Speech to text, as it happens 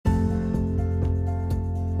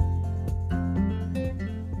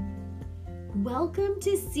Welcome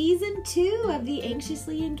to season 2 of the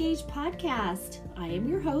Anxiously Engaged podcast. I am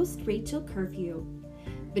your host, Rachel Curfew.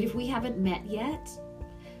 But if we haven't met yet,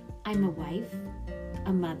 I'm a wife,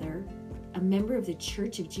 a mother, a member of the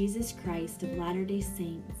Church of Jesus Christ of Latter-day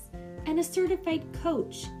Saints, and a certified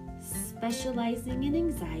coach specializing in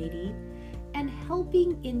anxiety and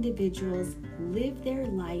helping individuals live their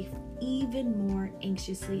life even more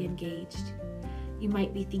anxiously engaged. You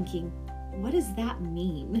might be thinking, what does that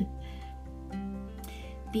mean?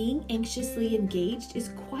 Being anxiously engaged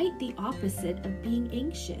is quite the opposite of being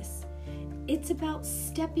anxious. It's about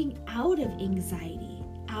stepping out of anxiety,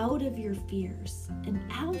 out of your fears, and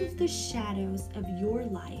out of the shadows of your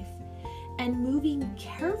life, and moving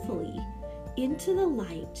carefully into the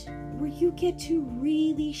light where you get to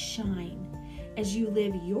really shine as you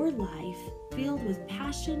live your life filled with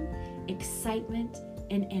passion, excitement,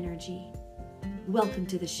 and energy. Welcome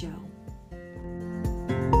to the show.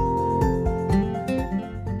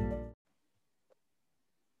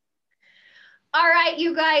 All right,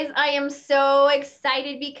 you guys, I am so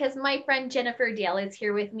excited because my friend Jennifer Dale is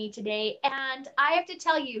here with me today. And I have to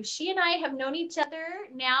tell you, she and I have known each other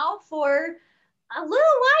now for a little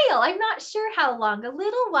while. I'm not sure how long, a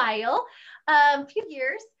little while, a few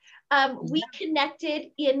years. We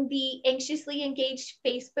connected in the Anxiously Engaged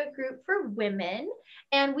Facebook group for women,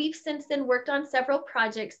 and we've since then worked on several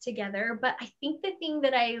projects together. But I think the thing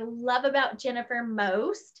that I love about Jennifer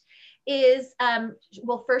most is,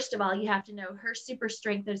 well, first of all, you have to know her super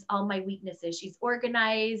strength is all my weaknesses. She's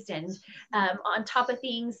organized and on top of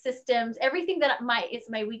things, systems, everything that is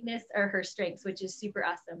my weakness are her strengths, which is super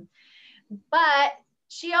awesome. But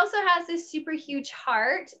she also has this super huge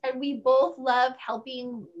heart, and we both love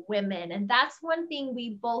helping women. And that's one thing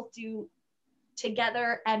we both do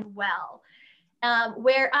together and well.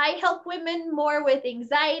 Where I help women more with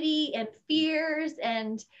anxiety and fears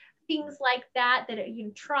and things like that,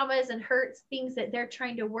 traumas and hurts, things that they're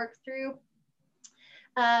trying to work through.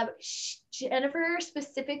 Jennifer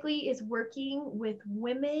specifically is working with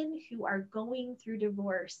women who are going through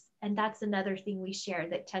divorce. And that's another thing we share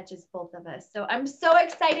that touches both of us. So I'm so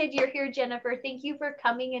excited you're here, Jennifer. Thank you for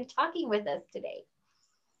coming and talking with us today.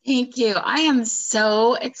 Thank you. I am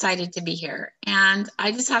so excited to be here. And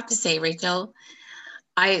I just have to say, Rachel,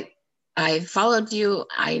 I followed you.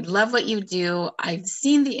 I love what you do. I've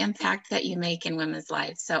seen the impact that you make in women's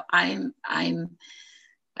lives. So I'm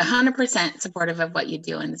 100% supportive of what you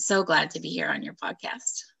do, and so glad to be here on your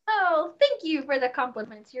podcast. Oh, thank you for the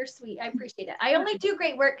compliments. You're sweet. I appreciate it. I only do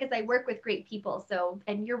great work because I work with great people.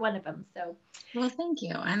 And you're one of them. So, well, thank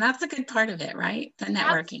you. And that's a good part of it, right? The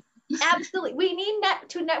networking. Absolutely. We need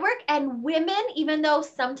to network, and women, even though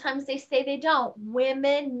sometimes they say they don't,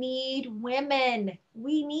 women need women.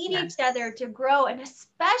 We need each other to grow. And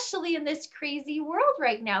especially in this crazy world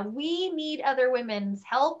right now, we need other women's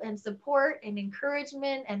help and support and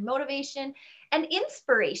encouragement and motivation and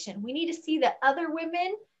inspiration. We need to see that other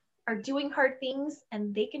women are doing hard things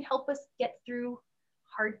and they can help us get through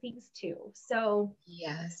hard things too. So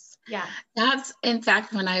yes. Yeah. That's, in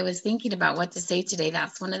fact, when I was thinking about what to say today,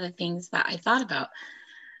 that's one of the things that I thought about.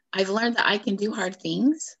 I've learned that I can do hard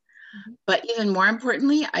things, but even more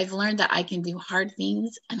importantly, I've learned that I can do hard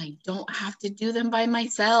things and I don't have to do them by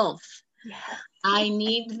myself. Yes. I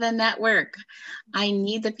need the network. I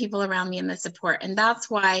need the people around me and the support. And that's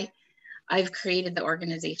why I've created the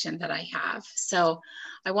organization that I have. So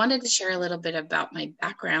I wanted to share a little bit about my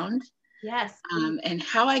background. Yes. And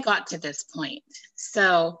how I got to this point.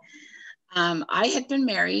 So I had been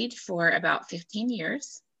married for about 15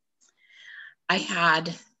 years. I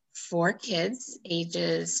had 4 kids,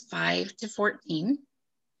 ages 5 to 14.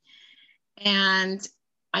 And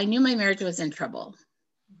I knew my marriage was in trouble.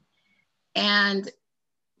 And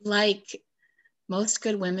like most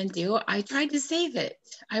good women do, I tried to save it.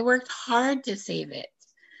 I worked hard to save it.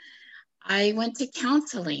 I went to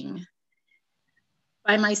counseling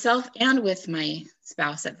by myself and with my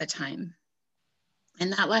spouse at the time.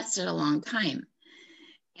 And that lasted a long time.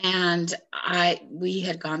 And we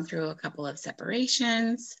had gone through a couple of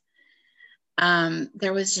separations.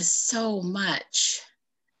 There was just so much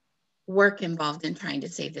work involved in trying to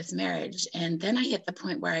save this marriage. And then I hit the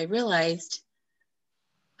point where I realized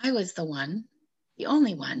I was the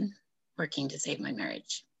only one working to save my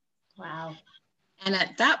marriage. Wow. And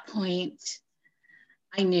at that point,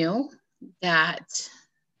 I knew that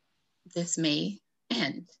this may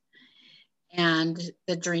end. And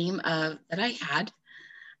the dream that I had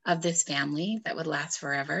of this family that would last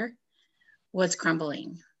forever was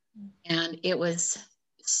crumbling. And it was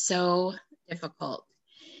so difficult.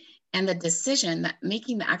 And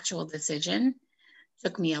making the actual decision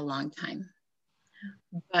took me a long time.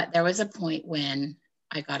 But there was a point when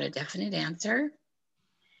I got a definite answer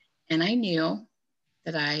and I knew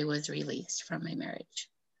that I was released from my marriage.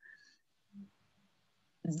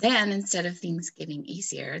 Then instead of things getting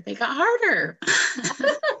easier, they got harder.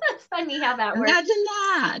 Funny how that works. Imagine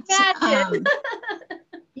that. Imagine.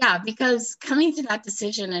 Yeah, because coming to that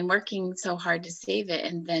decision and working so hard to save it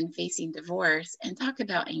and then facing divorce, and talk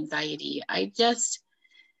about anxiety.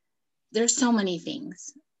 There's so many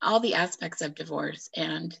things, all the aspects of divorce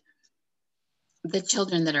and the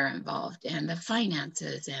children that are involved and the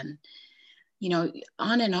finances and,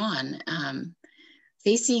 on and on.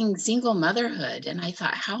 Facing single motherhood. And I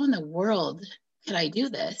thought, how in the world could I do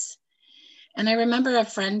this? And I remember a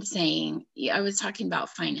friend saying, I was talking about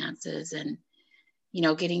finances and,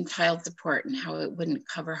 getting child support and how it wouldn't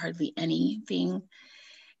cover hardly anything.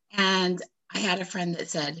 And I had a friend that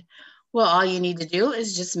said, well, all you need to do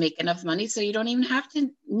is just make enough money so you don't even have to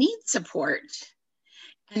need support.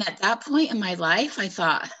 And at that point in my life, I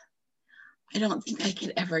thought, I don't think I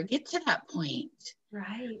could ever get to that point.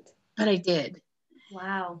 Right. But I did.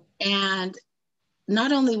 Wow. And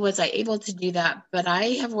not only was I able to do that, but I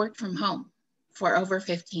have worked from home for over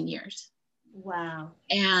 15 years. Wow.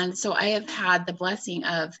 And so I have had the blessing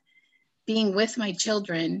of being with my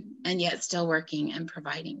children and yet still working and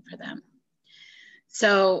providing for them.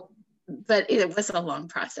 So, but it was a long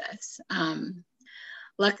process.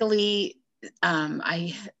 Luckily,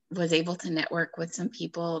 I was able to network with some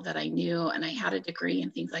people that I knew, and I had a degree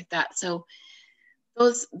and things like that. So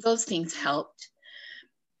those things helped.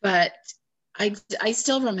 But I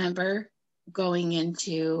still remember going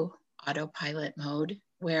into autopilot mode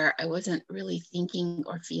where I wasn't really thinking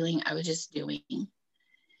or feeling, I was just doing.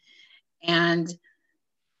 And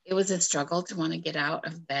it was a struggle to want to get out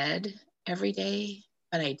of bed every day,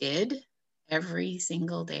 but I did every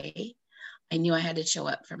single day. I knew I had to show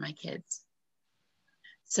up for my kids.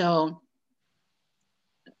 So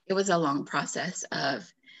it was a long process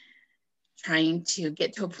of trying to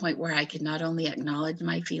get to a point where I could not only acknowledge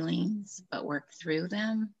my feelings, but work through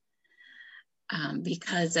them.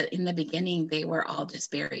 Because in the beginning, they were all just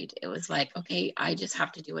buried. It was like, okay, I just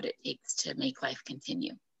have to do what it takes to make life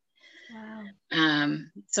continue. Wow.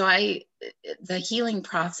 So the healing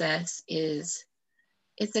process it's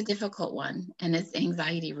a difficult one, and it's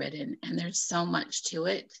anxiety ridden, and there's so much to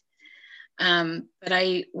it. But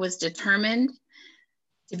I was determined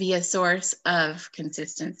to be a source of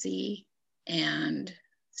consistency and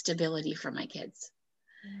stability for my kids.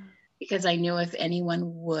 Yeah. Because I knew if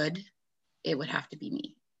anyone would, it would have to be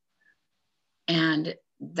me. And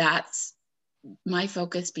that's my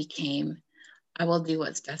focus became, I will do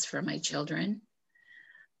what's best for my children,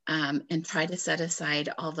 and try to set aside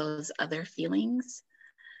all those other feelings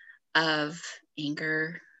of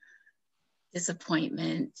anger,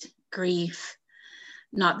 disappointment, grief.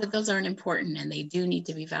 Not that those aren't important, and they do need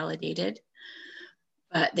to be validated,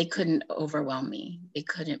 but they couldn't overwhelm me. They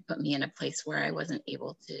couldn't put me in a place where I wasn't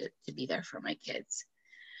able to be there for my kids.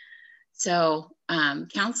 So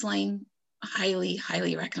counseling, highly,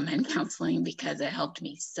 highly recommend counseling, because it helped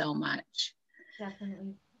me so much.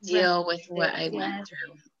 Definitely. Deal with what I went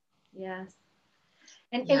through. Yes.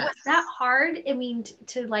 And Yes. it was that hard. I mean,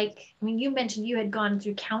 you mentioned you had gone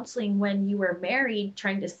through counseling when you were married,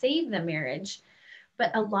 trying to save the marriage.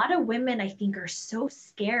 But a lot of women, I think, are so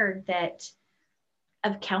scared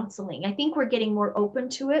of counseling. I think we're getting more open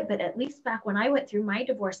to it, but at least back when I went through my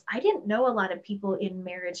divorce, I didn't know a lot of people in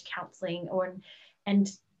marriage counseling,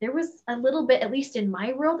 and there was a little bit, at least in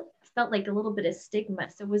my world, felt like a little bit of stigma.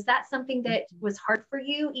 So was that something that was hard for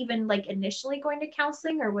you, even like initially going to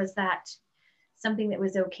counseling, or was that something that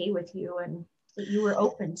was okay with you and that you were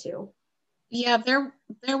open to? Yeah, there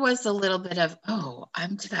was a little bit of, oh,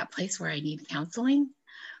 I'm to that place where I need counseling.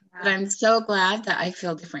 Wow. But I'm so glad that I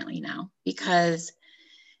feel differently now, because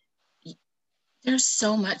there's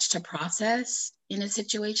so much to process in a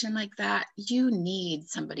situation like that. You need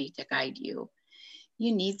somebody to guide you.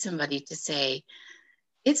 You need somebody to say,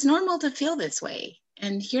 it's normal to feel this way,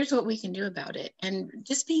 and here's what we can do about it. And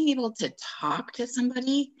just being able to talk to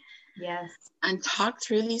somebody, yes, and talk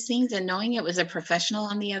through these things, and knowing it was a professional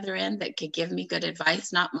on the other end that could give me good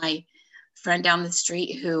advice, not my friend down the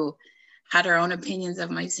street who had her own opinions of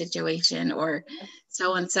my situation, or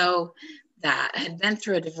so-and-so that had been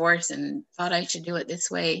through a divorce and thought I should do it this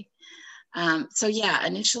way. So yeah,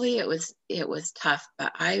 initially it was tough,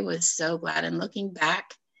 but I was so glad. And looking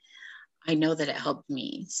back, I know that it helped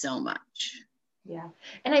me so much. Yeah.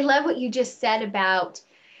 And I love what you just said about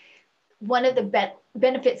one of the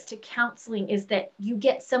benefits to counseling is that you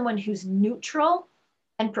get someone who's neutral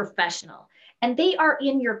and professional, and they are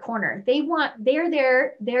in your corner. They're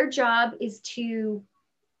there. Their job is to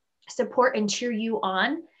support and cheer you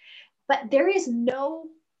on. But there is no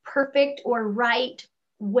perfect or right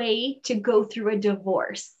way to go through a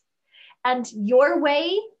divorce. And your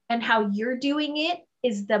way and how you're doing it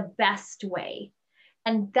is the best way.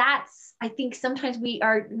 And that's, I think sometimes we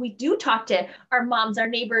do talk to our moms, our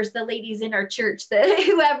neighbors, the ladies in our church, the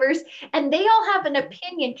whoever's, and they all have an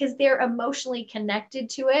opinion because they're emotionally connected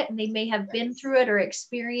to it, and they may have been through it or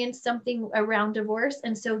experienced something around divorce.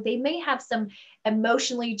 And so they may have some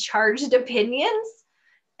emotionally charged opinions.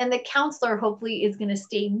 And the counselor hopefully is going to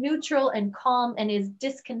stay neutral and calm and is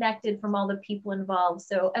disconnected from all the people involved.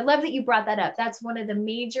 So I love that you brought that up. That's one of the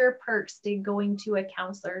major perks to going to a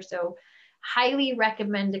counselor. So highly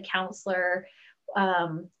recommend a counselor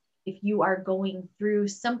if you are going through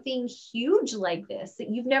something huge like this, that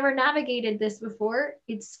you've never navigated this before.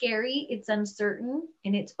 It's scary, it's uncertain,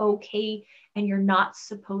 and it's okay. And you're not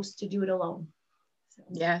supposed to do it alone. So.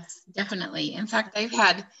 Yes, definitely. In fact, I've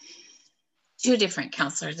had 2 different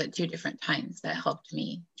counselors at 2 different times that helped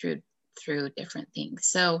me through different things.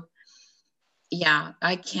 So yeah,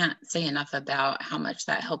 I can't say enough about how much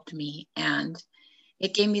that helped me. And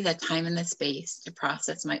it gave me the time and the space to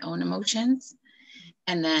process my own emotions.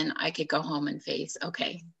 And then I could go home and face,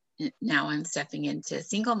 okay, now I'm stepping into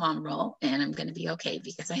single mom role and I'm going to be okay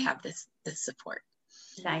because I have this support.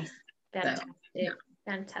 Nice. Fantastic. So, yeah.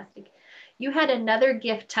 Fantastic. You had another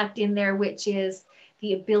gift tucked in there, which is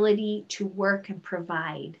the ability to work and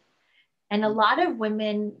provide. And a lot of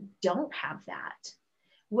women don't have that.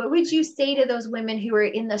 What would you say to those women who are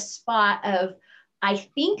in the spot of, I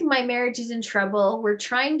think my marriage is in trouble, we're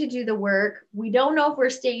trying to do the work, we don't know if we're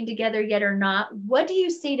staying together yet or not? What do you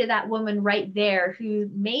say to that woman right there who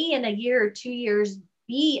may in a year or 2 years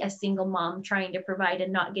be a single mom trying to provide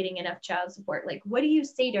and not getting enough child support? Like, what do you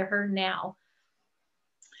say to her now?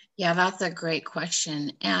 Yeah, that's a great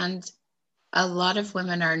question. And a lot of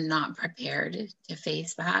women are not prepared to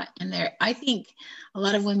face that. And I think a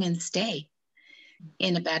lot of women stay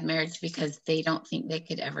in a bad marriage because they don't think they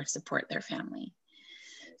could ever support their family.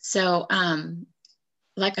 So,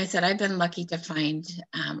 like I said, I've been lucky to find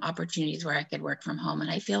opportunities where I could work from home.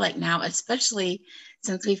 And I feel like now, especially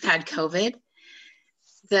since we've had COVID,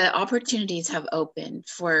 the opportunities have opened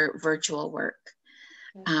for virtual work.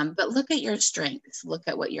 But look at your strengths, look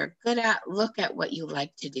at what you're good at, look at what you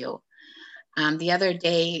like to do. The other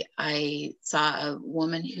day, I saw a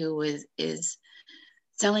woman who is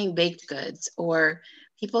selling baked goods, or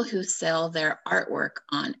people who sell their artwork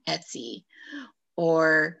on Etsy,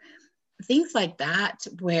 or things like that,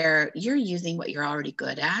 where you're using what you're already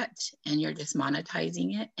good at and you're just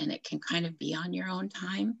monetizing it, and it can kind of be on your own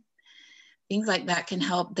time. Things like that can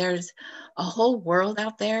help. There's a whole world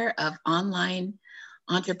out there of online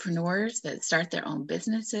entrepreneurs that start their own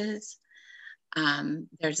businesses.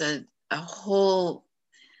 There's a whole,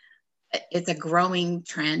 it's a growing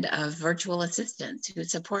trend of virtual assistants who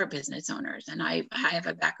support business owners. And I have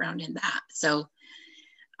a background in that. So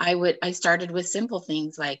I started with simple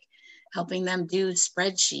things like helping them do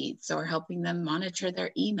spreadsheets or helping them monitor their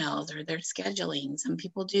emails or their scheduling. Some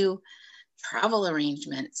people do travel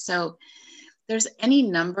arrangements. So there's any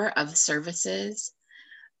number of services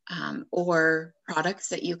or products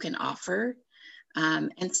that you can offer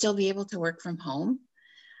and still be able to work from home.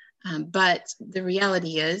 But the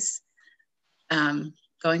reality is,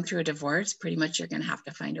 going through a divorce, pretty much you're going to have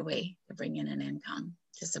to find a way to bring in an income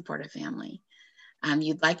to support a family.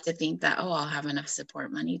 You'd like to think that, oh, I'll have enough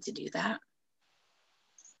support money to do that.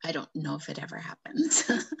 I don't know if it ever happens.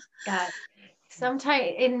 God,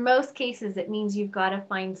 sometimes, in most cases, it means you've got to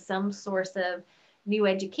find some source of new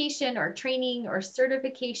education or training or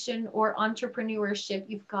certification or entrepreneurship.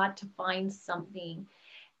 You've got to find something.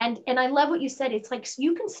 And I love what you said. It's like,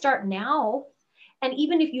 you can start now. And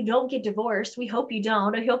even if you don't get divorced, we hope you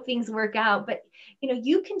don't, I hope things work out, but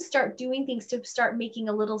you can start doing things to start making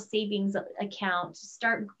a little savings account,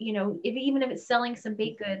 start, even if it's selling some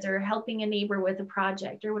baked goods or helping a neighbor with a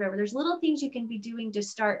project or whatever. There's little things you can be doing to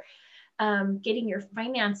start getting your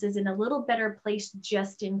finances in a little better place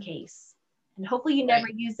just in case. And hopefully you never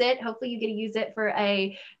use it. Hopefully you get to use it for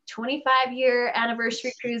a 25-year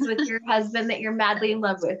anniversary cruise with your husband that you're madly in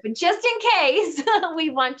love with. But just in case, we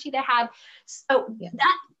want you to have,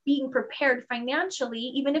 that being prepared financially,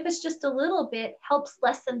 even if it's just a little bit, helps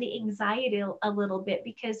lessen the anxiety a little bit,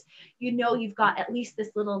 because you've got at least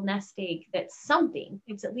this little nest egg that's something.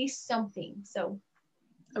 It's at least something. So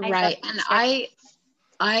right. And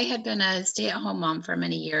I had been a stay-at-home mom for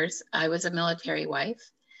many years. I was a military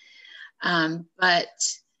wife.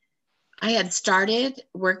 But I had started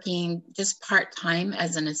working just part-time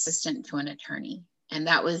as an assistant to an attorney. And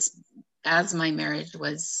that was as my marriage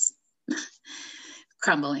was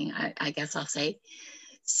crumbling, I guess I'll say.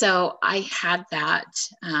 So I had that,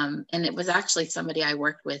 and it was actually somebody I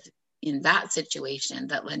worked with in that situation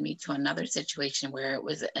that led me to another situation where it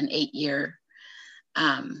was an 8-year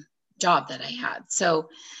job that I had. So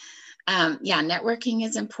yeah, networking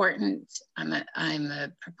is important. I'm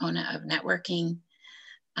a proponent of networking.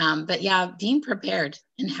 But yeah, being prepared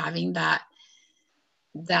and having that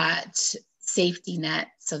safety net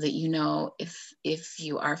so that, you know, if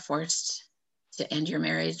you are forced to end your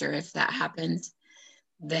marriage, or if that happens,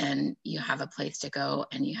 then you have a place to go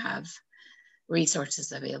and you have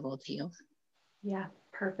resources available to you. Yeah,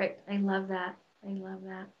 perfect. I love that. I love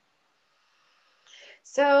that.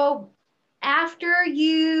 So after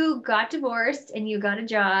you got divorced and you got a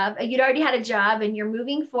job, you'd already had a job and you're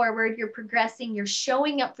moving forward, you're progressing, you're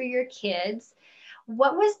showing up for your kids.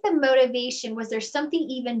 What was the motivation? Was there something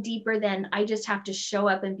even deeper than I just have to show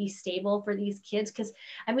up and be stable for these kids? Because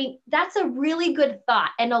I mean, that's a really good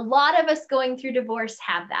thought. And a lot of us going through divorce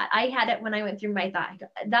have that. I had it when I went through my thought.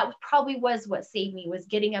 That probably was what saved me, was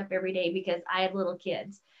getting up every day because I had little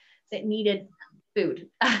kids that needed food.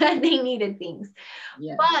 They needed things.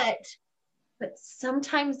 Yeah. But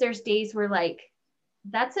sometimes there's days where like,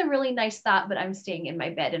 that's a really nice thought, but I'm staying in my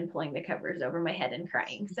bed and pulling the covers over my head and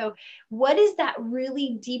crying. So what is that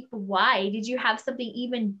really deep why? Did you have something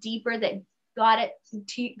even deeper that got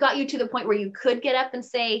you to the point where you could get up and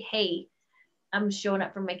say, hey, I'm showing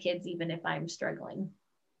up for my kids, even if I'm struggling?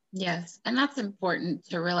 Yes. And that's important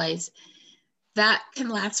to realize. That can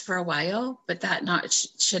last for a while, but that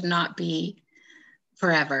should not be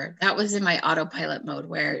forever. That was in my autopilot mode,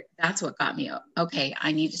 where that's what got me, okay,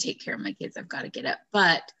 I need to take care of my kids. I've got to get up.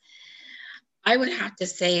 But I would have to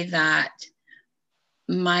say that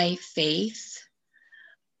my faith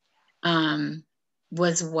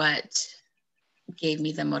was what gave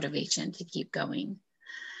me the motivation to keep going.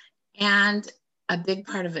 And a big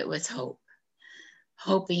part of it was hope,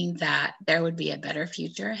 hoping that there would be a better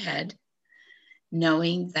future ahead,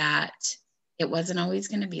 knowing that it wasn't always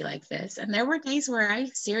going to be like this. And there were days where I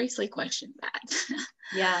seriously questioned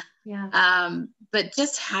that. Yeah. But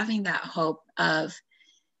just having that hope of,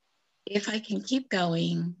 if I can keep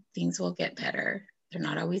going, things will get better. They're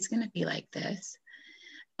not always going to be like this.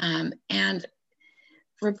 And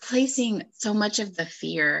replacing so much of the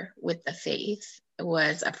fear with the faith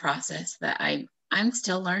was a process that I'm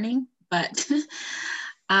still learning, but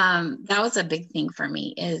that was a big thing for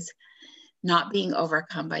me, is not being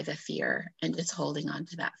overcome by the fear and just holding on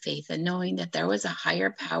to that faith and knowing that there was a higher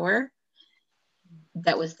power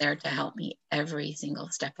that was there to help me every single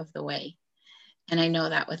step of the way. And I know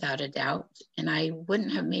that without a doubt. And I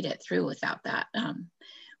wouldn't have made it through without that.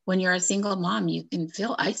 When you're a single mom, you can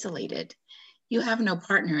feel isolated. You have no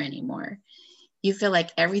partner anymore. You feel like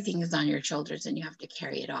everything is on your shoulders and you have to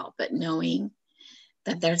carry it all. But knowing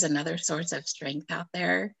that there's another source of strength out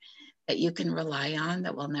there that you can rely on,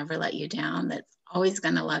 that will never let you down, that's always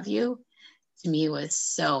going to love you, to me was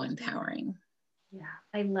so empowering. Yeah,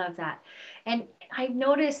 I love that. And I've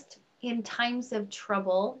noticed in times of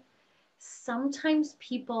trouble, sometimes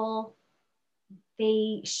people,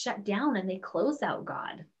 they shut down and they close out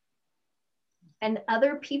God. And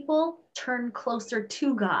other people turn closer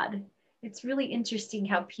to God. It's really interesting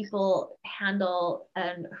how people handle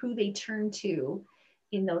and who they turn to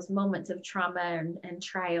in those moments of trauma and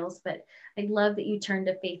trials. But I love that you turn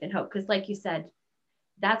to faith and hope, because like you said,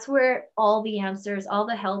 that's where all the answers, all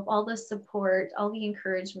the help, all the support, all the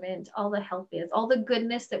encouragement, all the help is, all the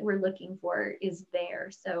goodness that we're looking for is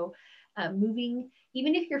there. So moving,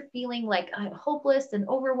 even if you're feeling like hopeless and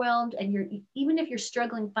overwhelmed, and even if you're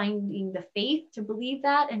struggling finding the faith to believe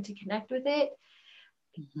that and to connect with it,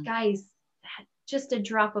 guys, just a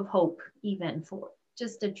drop of hope, even for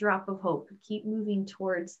just a drop of hope. Keep moving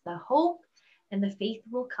towards the hope, and the faith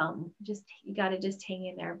will come. You got to just hang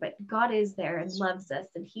in there. But God is there and loves us,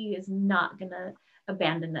 and He is not going to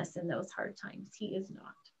abandon us in those hard times. He is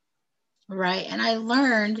not. Right. And I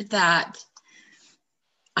learned that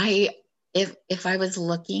if I was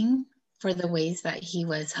looking for the ways that He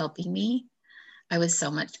was helping me, I was so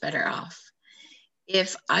much better off.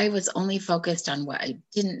 If I was only focused on what I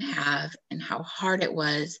didn't have and how hard it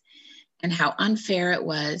was and how unfair it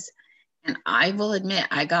was, and I will admit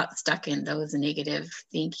I got stuck in those negative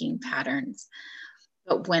thinking patterns.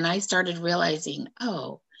 But when I started realizing,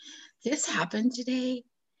 oh, this happened today,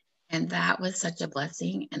 and that was such a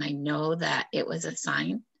blessing, and I know that it was a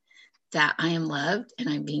sign that I am loved and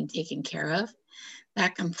I'm being taken care of,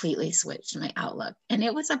 that completely switched my outlook. And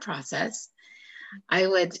it was a process. I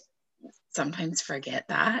would sometimes forget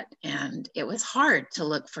that, and it was hard to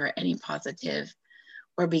look for any positive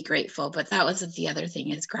or be grateful. But that was the other thing,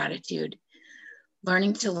 is gratitude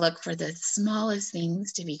learning to look for the smallest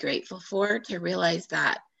things to be grateful for, to realize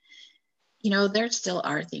that, there still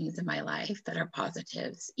are things in my life that are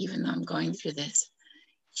positives, even though I'm going through this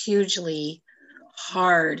hugely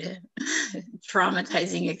hard,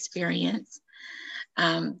 traumatizing experience.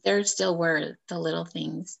 There still were the little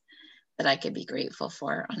things that I could be grateful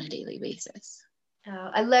for on a daily basis.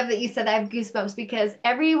 Oh, I love that you said I have goosebumps, because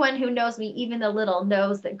everyone who knows me, even a little,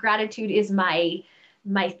 knows that gratitude is my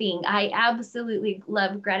thing. I absolutely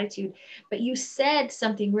love gratitude. But you said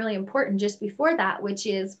something really important just before that, which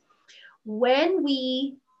is when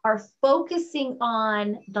we are focusing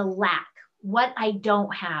on the lack, what I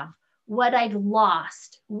don't have, what I've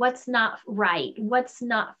lost, what's not right, what's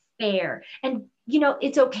not fair. And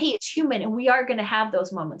it's okay, it's human, and we are going to have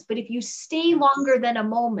those moments. But if you stay longer than a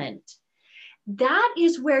moment, that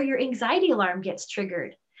is where your anxiety alarm gets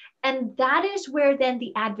triggered. And that is where then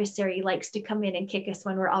the adversary likes to come in and kick us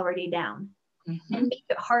when we're already down, and make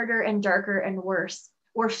it harder and darker and worse,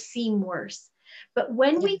 or seem worse. But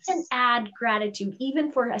when we can add gratitude,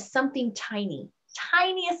 even for something tiny,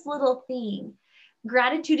 tiniest little thing,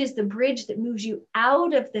 gratitude is the bridge that moves you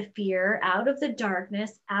out of the fear, out of the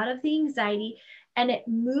darkness, out of the anxiety, and it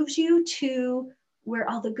moves you to where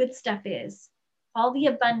all the good stuff is, all the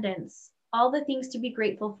abundance, all the things to be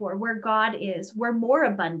grateful for, where God is, where more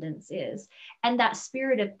abundance is, and that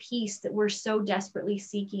spirit of peace that we're so desperately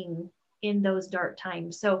seeking in those dark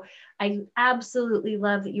times. So I absolutely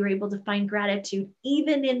love that you're able to find gratitude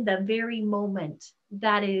even in the very moment.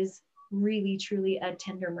 That is really, truly a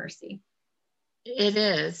tender mercy. It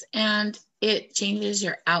is. And it changes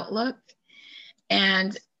your outlook.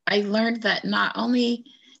 And I learned that not only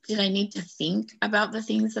did I need to think about the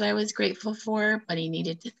things that I was grateful for, but I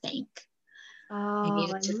needed to thank. Oh,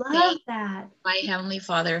 I love that. My Heavenly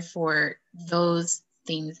Father for those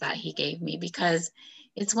things that He gave me, because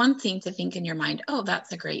it's one thing to think in your mind, oh,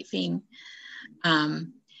 that's a great thing.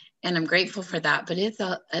 And I'm grateful for that. But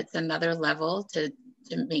it's another level to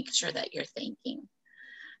make sure that you're thanking.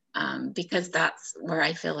 Because that's where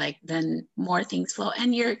I feel like then more things flow,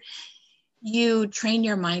 and you train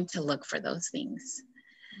your mind to look for those things.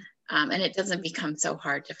 And it doesn't become so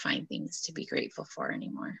hard to find things to be grateful for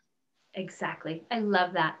anymore. Exactly. I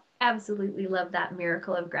love that. Absolutely love that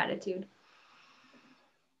miracle of gratitude.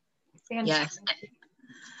 Fantastic.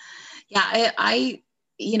 Yes.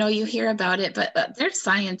 Yeah, you hear about it, but there's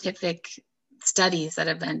scientific studies that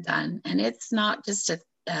have been done, and it's not just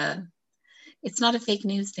it's not a fake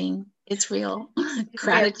news thing. It's real.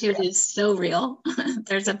 Gratitude is so real.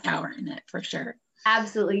 There's a power in it for sure.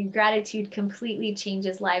 Absolutely. Gratitude completely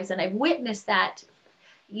changes lives. And I've witnessed that,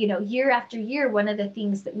 year after year. One of the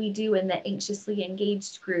things that we do in the Anxiously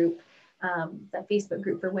Engaged group, the Facebook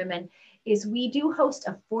group for women, is we do host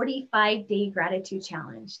a 45-day gratitude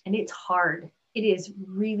challenge. And it's hard. It is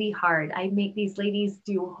really hard. I make these ladies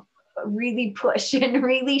do really push and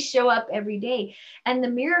really show up every day. And the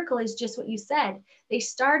miracle is just what you said. They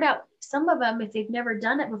start out, some of them, if they've never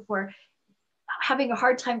done it before, having a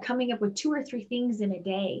hard time coming up with 2 or 3 things in a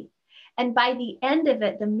day. And by the end of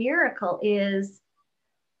it, the miracle is,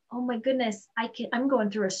 oh my goodness, I'm going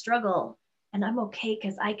through a struggle, and I'm okay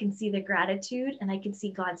because I can see the gratitude and I can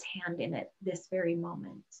see God's hand in it this very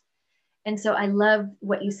moment. And so I love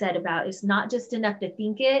what you said about it's not just enough to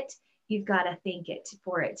think it, you've got to thank it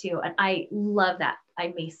for it too. And I love that.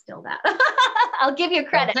 I may steal that. I'll give you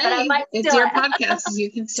credit, but I might steal it. It's your podcast.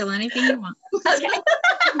 You can steal anything you want. Okay.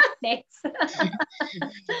 Thanks.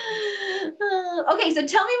 Okay, so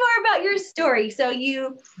tell me more about your story. So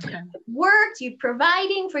you worked, you're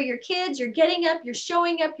providing for your kids, you're getting up, you're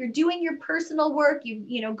showing up, you're doing your personal work,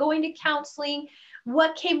 going to counseling.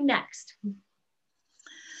 What came next?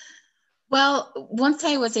 Well, once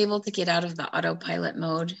I was able to get out of the autopilot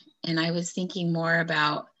mode, and I was thinking more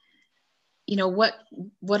about,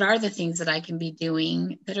 what are the things that I can be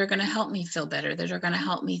doing that are going to help me feel better, that are going to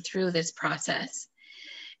help me through this process.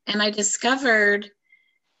 And I discovered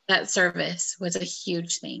that service was a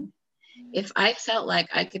huge thing. If I felt like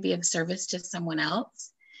I could be of service to someone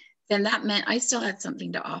else, then that meant I still had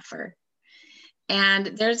something to offer. And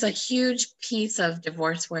there's a huge piece of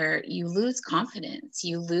divorce where you lose confidence,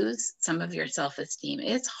 you lose some of your self-esteem.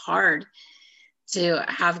 It's hard to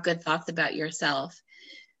have good thoughts about yourself.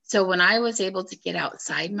 So when I was able to get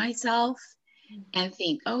outside myself and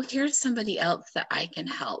think, oh, here's somebody else that I can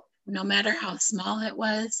help, no matter how small it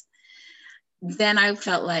was, then I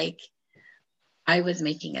felt like I was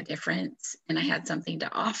making a difference and I had something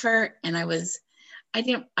to offer. And I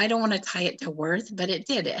don't want to tie it to worth, but it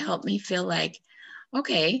did. It helped me feel like,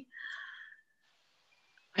 okay,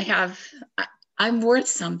 I'm worth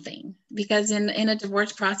something. because in a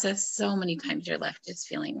divorce process, so many times you're left just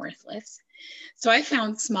feeling worthless. So I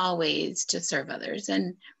found small ways to serve others.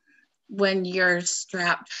 And when you're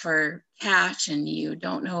strapped for cash and you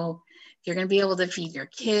don't know if you're going to be able to feed your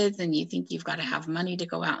kids and you think you've got to have money to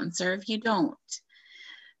go out and serve, you don't.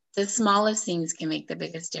 The smallest things can make the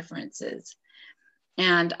biggest differences.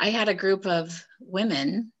 And I had a group of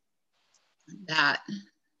women that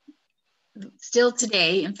still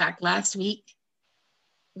today, in fact, last week,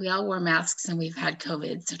 we all wore masks and we've had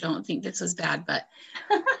COVID, so don't think this was bad, but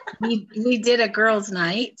we did a girls'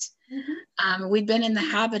 night. We'd been in the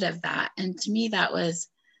habit of that. And to me, that was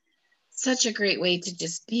such a great way to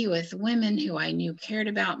just be with women who I knew cared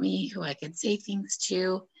about me, who I could say things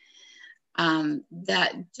to,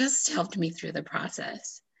 that just helped me through the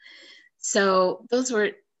process. So those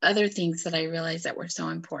were other things that I realized that were so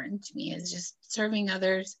important to me, is just serving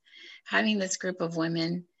others, having this group of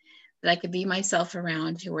women that I could be myself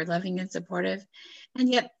around, who were loving and supportive.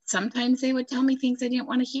 And yet sometimes they would tell me things I didn't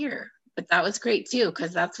want to hear, but that was great too,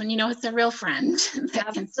 because that's when you know it's a real friend.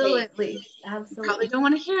 That Absolutely. can say, Absolutely. You probably don't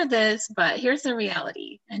want to hear this, but here's the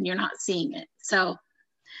reality, and you're not seeing it. So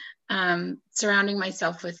surrounding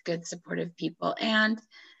myself with good, supportive people. And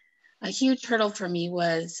a huge hurdle for me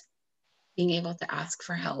was being able to ask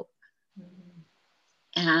for help.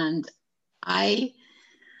 And I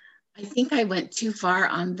think I went too far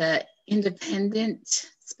on the independent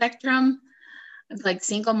spectrum. Like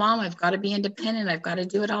single mom, I've got to be independent. I've got to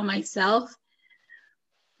do it all myself.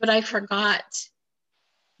 But I forgot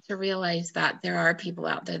to realize that there are people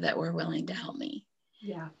out there that were willing to help me.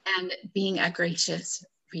 Yeah. And being a gracious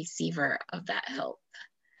receiver of that help.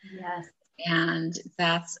 Yes. And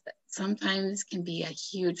that's sometimes can be a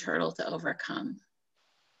huge hurdle to overcome.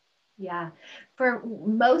 Yeah. For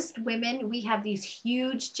most women, we have these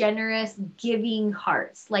huge, generous, giving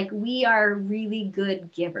hearts. Like we are really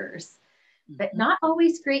good givers, but not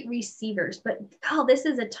always great receivers. But God, this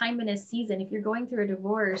is a time and a season. If you're going through a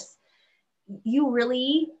divorce, you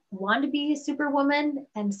really want to be a superwoman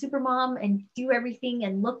and supermom and do everything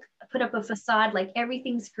and put up a facade like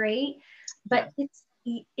everything's great, but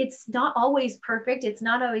it's not always perfect. It's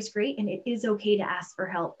not always great. And it is okay to ask for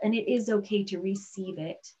help, and it is okay to receive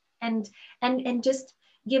it. And just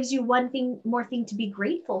gives you one more thing to be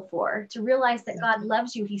grateful for, to realize that God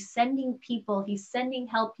loves you. He's sending people, he's sending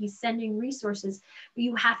help, he's sending resources, but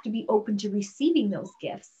you have to be open to receiving those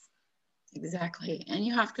gifts. Exactly. And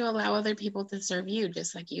you have to allow other people to serve you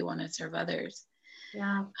just like you want to serve others.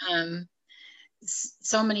 Yeah.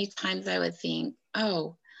 So many times I would think,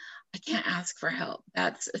 oh, I can't ask for help.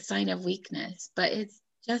 That's a sign of weakness, but it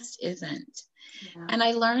just isn't. Yeah. And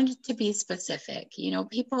I learned to be specific. You know,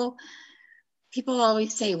 people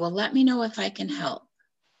always say, well, let me know if I can help.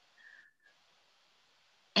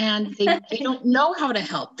 And they don't know how to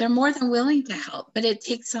help. They're more than willing to help, but it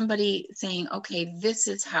takes somebody saying, okay, this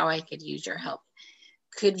is how I could use your help.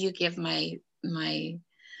 Could you give my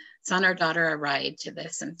son or daughter a ride to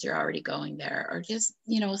this since you're already going there? Or just,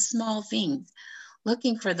 you know, small things,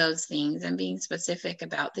 looking for those things and being specific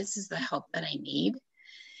about this is the help that I need,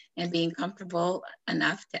 and being comfortable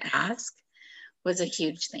enough to ask was a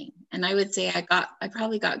huge thing. And I would say I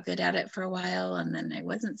probably got good at it for a while, and then I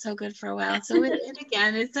wasn't so good for a while. So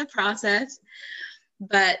again, it's a process,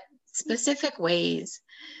 but specific ways,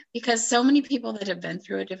 because so many people that have been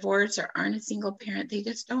through a divorce or aren't a single parent, they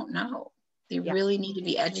just don't know. They really need to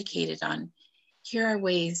be educated on, here are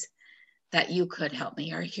ways that you could help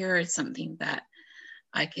me, or here is something that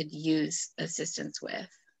I could use assistance with.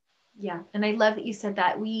 Yeah. And I love that you said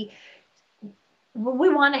that. We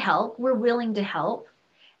want to help. We're willing to help.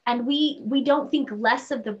 And we don't think less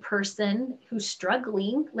of the person who's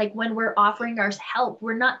struggling. Like when we're offering our help,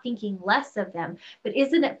 we're not thinking less of them. But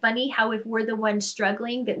isn't it funny how if we're the ones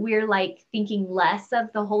struggling, that we're like thinking less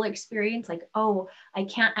of the whole experience? Like, oh, I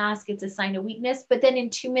can't ask, it's a sign of weakness. But then in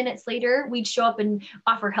 2 minutes later, we'd show up and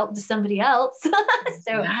offer help to somebody else.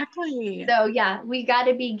 Exactly. So yeah, we got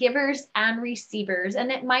to be givers and receivers.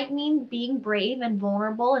 And it might mean being brave and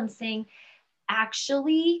vulnerable and saying,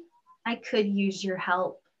 actually, I could use your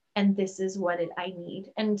help, and this is what I need.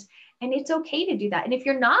 And it's okay to do that. And if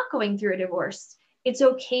you're not going through a divorce, it's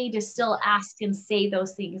okay to still ask and say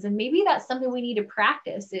those things. And maybe that's something we need to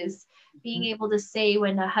practice, is being able to say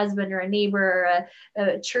when a husband or a neighbor or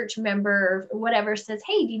a church member or whatever says,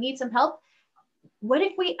 hey, do you need some help? What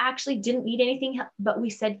if we actually didn't need anything, but we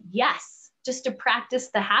said yes, just to practice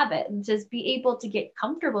the habit and just be able to get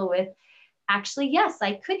comfortable with, actually, yes,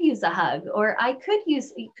 I could use a hug, or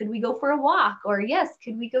could we go for a walk, or yes,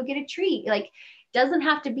 could we go get a treat? Like Doesn't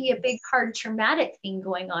have to be a big, hard, traumatic thing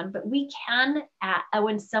going on, but we can,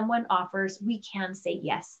 when someone offers, we can say,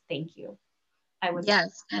 yes, thank you. I would.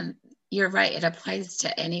 Yes, and you're right. It applies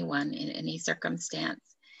to anyone in any circumstance.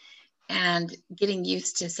 And getting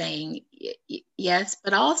used to saying yes,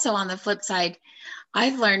 but also on the flip side,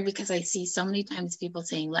 I've learned, because I see so many times people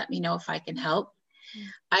saying, let me know if I can help.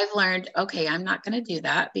 I've learned, okay, I'm not going to do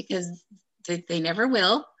that, because they never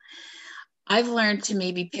will. I've learned to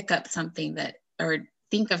maybe pick up something that, or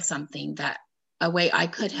think of something that, a way I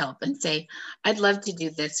could help, and say, I'd love to do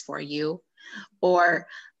this for you, or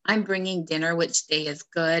I'm bringing dinner, which day is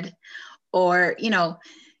good, or, you know,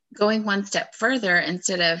 going one step further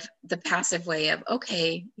instead of the passive way of,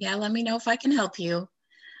 okay, yeah, let me know if I can help you.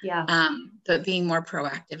 Yeah. But being more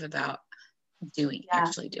proactive about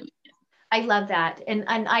actually doing it. I love that. And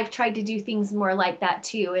I've tried to do things more like that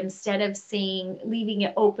too, instead of leaving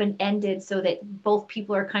it open-ended so that both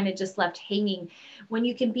people are kind of just left hanging. When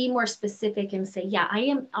you can be more specific and say, yeah, I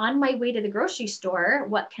am on my way to the grocery store.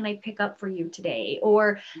 What can I pick up for you today?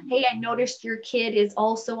 Or, hey, I noticed your kid is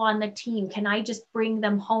also on the team. Can I just bring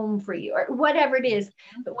them home for you? Or whatever it is.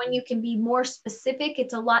 But when you can be more specific,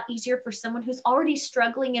 it's a lot easier for someone who's already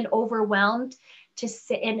struggling and overwhelmed to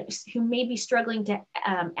sit, and who may be struggling to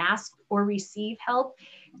ask or receive help.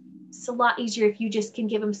 It's a lot easier if you just can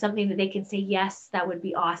give them something that they can say, yes, that would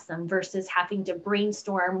be awesome, versus having to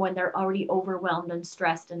brainstorm when they're already overwhelmed and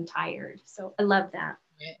stressed and tired. So I love that.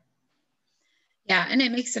 Yeah, and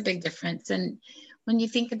it makes a big difference. And when you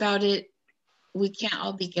think about it, we can't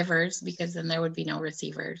all be givers, because then there would be no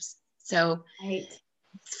receivers. So right.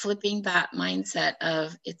 Flipping that mindset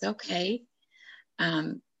of, it's okay.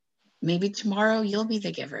 Maybe tomorrow you'll be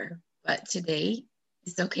the giver, but today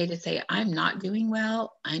it's okay to say, I'm not doing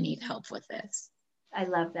well. I need help with this. I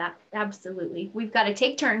love that. Absolutely. We've got to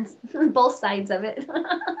take turns, both sides of it.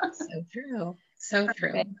 So true. So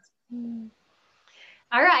true.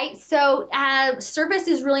 All right. So service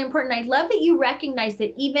is really important. I love that you recognize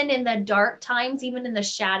that even in the dark times, even in the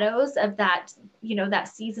shadows of that, you know, that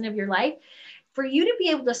season of your life, for you to be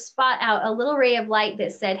able to spot out a little ray of light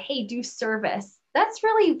that said, hey, do service. That's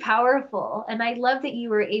really powerful. And I love that you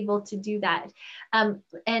were able to do that. And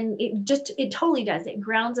it totally does. It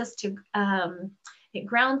grounds us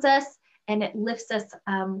and it lifts us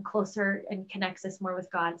closer and connects us more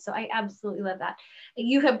with God. So I absolutely love that.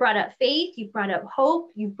 You have brought up faith, you've brought up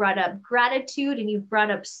hope, you've brought up gratitude, and you've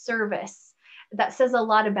brought up service. That says a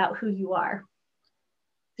lot about who you are.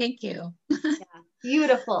 Thank you. Yeah.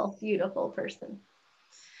 Beautiful, beautiful person.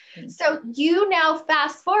 So you now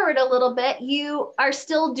fast forward a little bit, you are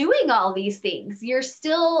still doing all these things. You're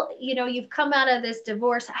still, you know, you've come out of this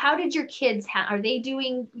divorce. How did your kids, did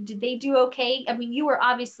they do okay? I mean, you were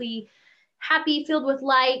obviously happy, filled with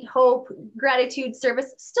light, hope, gratitude,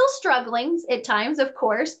 service, still struggling at times, of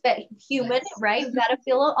course, but human, yes. Right? We've got to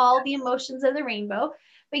feel all the emotions of the rainbow.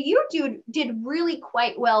 But you did really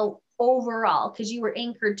quite well overall, because you were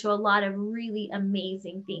anchored to a lot of really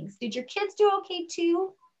amazing things. Did your kids do okay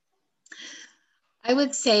too? I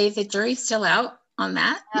would say the jury's still out on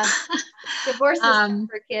that. Divorce is tough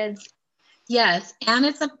for kids. Yes, and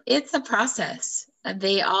it's a process.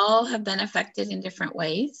 They all have been affected in different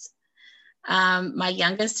ways. My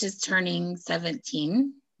youngest is turning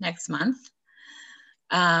 17 next month.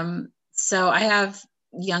 So I have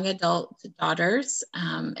young adult daughters,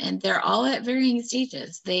 and they're all at varying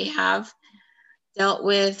stages. They have dealt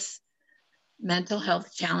with mental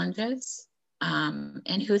health challenges,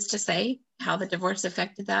 and who's to say how the divorce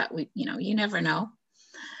affected that? You never know.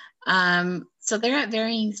 So they're at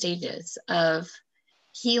varying stages of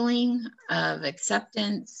healing, of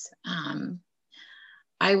acceptance.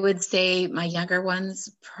 I would say my younger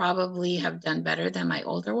ones probably have done better than my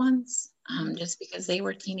older ones, just because they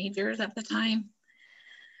were teenagers at the time.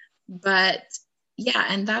 But yeah,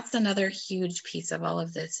 and that's another huge piece of all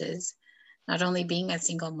of this, is not only being a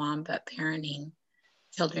single mom, but parenting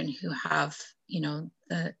children who have,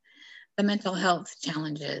 the mental health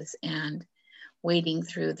challenges and wading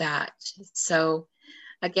through that. So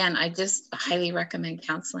again, I just highly recommend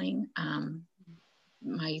counseling.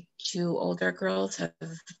 My two older girls have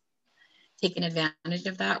taken advantage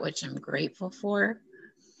of that, which I'm grateful for.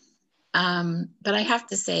 But I have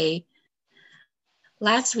to say,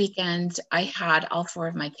 last weekend, I had all four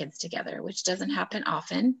of my kids together, which doesn't happen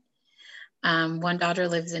often. One daughter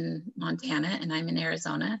lives in Montana and I'm in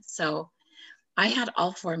Arizona. So I had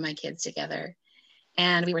all four of my kids together,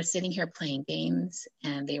 and we were sitting here playing games,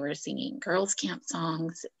 and they were singing girls' camp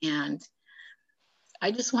songs. And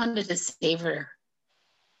I just wanted to savor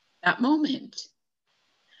that moment,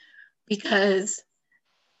 because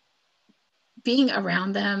being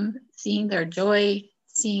around them, seeing their joy,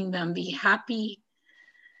 seeing them be happy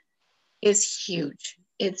is huge.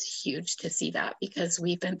 It's huge to see that because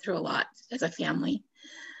we've been through a lot as a family.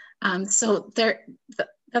 So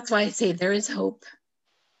that's why I say there is hope.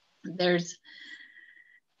 There's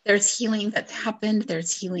healing that's happened.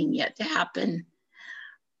 There's healing yet to happen.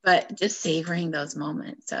 But just savoring those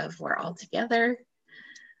moments of we're all together.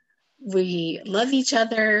 We love each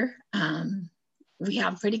other. We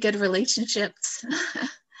have pretty good relationships.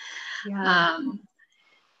 Yeah.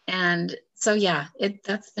 And so, yeah,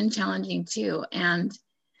 that's been challenging too. And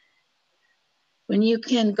when you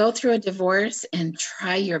can go through a divorce and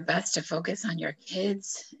try your best to focus on your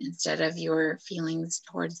kids instead of your feelings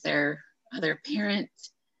towards their other parent,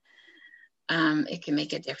 it can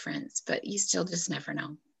make a difference, but you still just never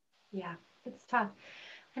know. Yeah, it's tough.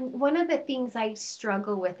 And one of the things I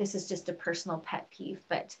struggle with, this is just a personal pet peeve,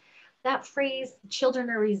 but that phrase, children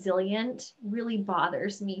are resilient, really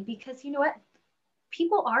bothers me because you know what?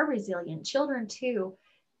 People are resilient, children too,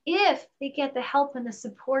 if they get the help and the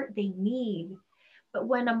support they need. But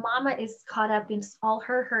when a mama is caught up in all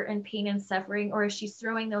her hurt and pain and suffering, or if she's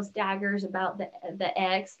throwing those daggers about the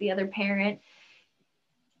ex, the other parent,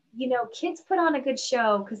 you know, kids put on a good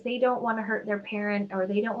show because they don't want to hurt their parent or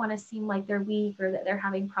they don't want to seem like they're weak or that they're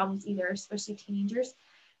having problems either, especially teenagers.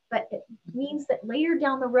 But it means that later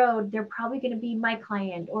down the road, they're probably going to be my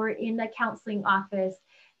client or in the counseling office,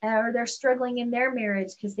 or they're struggling in their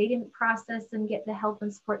marriage because they didn't process and get the help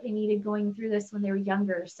and support they needed going through this when they were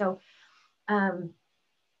younger. So,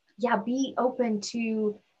 yeah, be open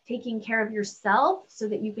to taking care of yourself so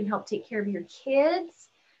that you can help take care of your kids.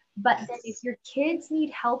 But then if your kids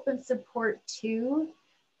need help and support too,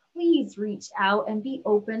 please reach out and be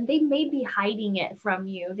open. They may be hiding it from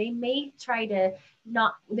you. They may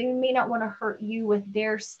they may not want to hurt you with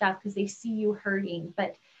their stuff because they see you hurting,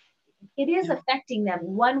 but it is affecting them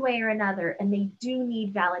one way or another. And they do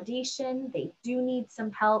need validation. They do need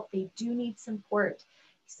some help. They do need support.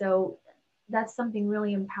 So that's something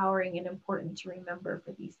really empowering and important to remember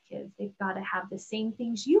for these kids. They've got to have the same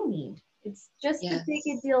things you need. It's just as big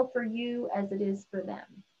a deal for you as it is for them.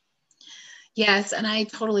 Yes, and I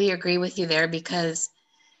totally agree with you there because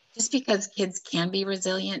just because kids can be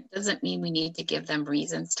resilient doesn't mean we need to give them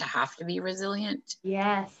reasons to have to be resilient.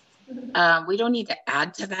 Yes. We don't need to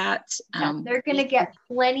add to that. They're going to get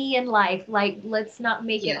plenty in life. Like, let's not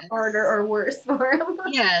make it harder or worse for them.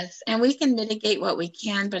 Yes, and we can mitigate what we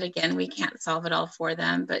can, but again, we can't solve it all for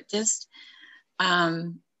them. But just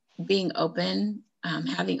being open,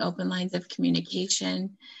 having open lines of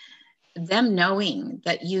communication, them knowing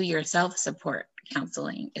that you yourself support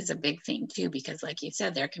counseling is a big thing too, because like you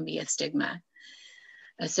said, there can be a stigma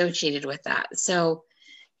associated with that. So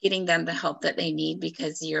getting them the help that they need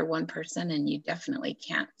because you're one person and you definitely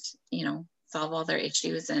can't, solve all their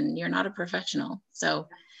issues and you're not a professional. So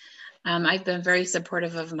I've been very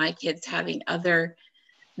supportive of my kids having other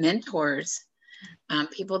mentors,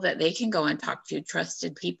 people that they can go and talk to,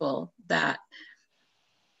 trusted people that,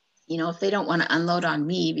 if they don't want to unload on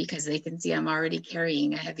me because they can see I'm already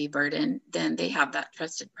carrying a heavy burden, then they have that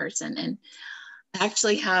trusted person. And I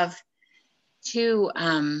actually have two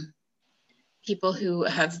people who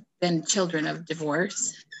have been children of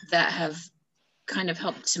divorce that have kind of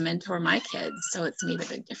helped to mentor my kids. So it's made a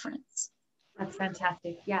big difference. That's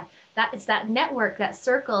fantastic. Yeah. It's that network, that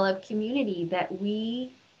circle of community that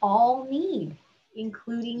we all need,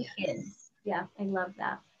 including kids. Yeah. I love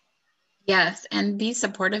that. Yes. And be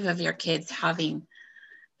supportive of your kids having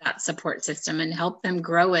that support system and help them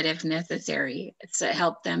grow it if necessary. It's to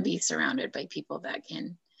help them be surrounded by people that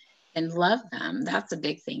can and love them. That's a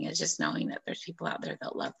big thing, is just knowing that there's people out there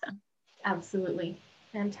that love them. Absolutely.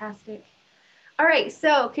 Fantastic. All right.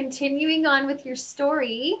 So continuing on with your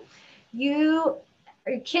story, your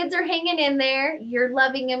kids are hanging in there. You're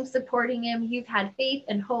loving them, supporting them. You've had faith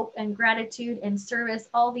and hope and gratitude and service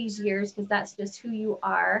all these years because that's just who you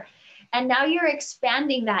are. And now you're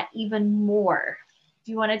expanding that even more.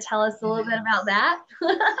 Do you want to tell us a little bit about that?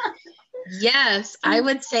 Yes, I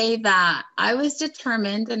would say that I was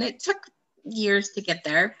determined, and it took years to get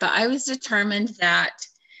there, but I was determined that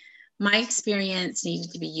my experience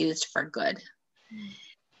needed to be used for good.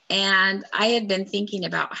 And I had been thinking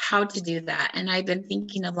about how to do that. And I've been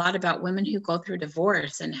thinking a lot about women who go through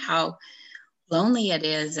divorce and how lonely it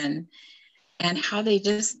is and how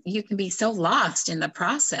you can be so lost in the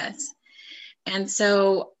process. And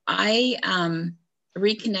so I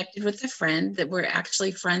reconnected with a friend that we're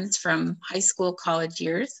actually friends from high school, college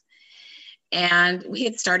years. And we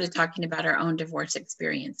had started talking about our own divorce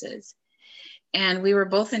experiences. And we were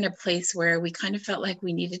both in a place where we kind of felt like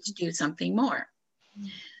we needed to do something more.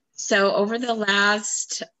 So over the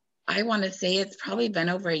last, I want to say it's probably been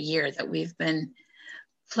over a year that we've been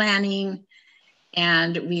planning,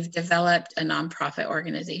 and we've developed a nonprofit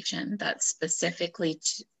organization that's specifically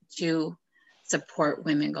to support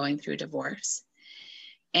women going through divorce.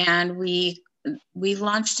 And we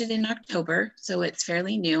launched it in October, so it's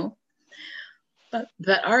fairly new. But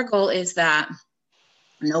our goal is that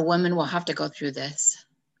no woman will have to go through this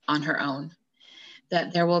on her own,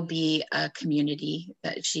 that there will be a community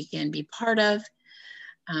that she can be part of.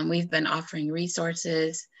 We've been offering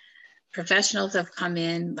resources. Professionals have come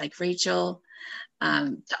in, like Rachel,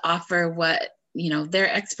 to offer what,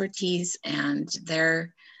 their expertise and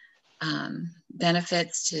their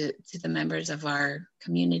benefits to the members of our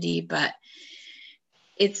community. But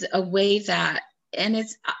it's a way that, and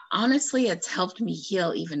it's honestly, it's helped me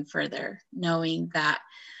heal even further, knowing that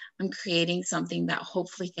I'm creating something that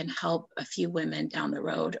hopefully can help a few women down the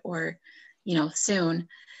road, or, soon,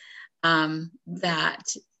 that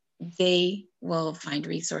they will find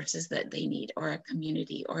resources that they need, or a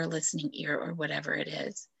community, or a listening ear, or whatever it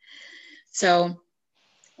is. So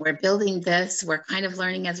we're building this. We're kind of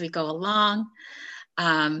learning as we go along.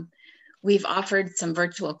 We've offered some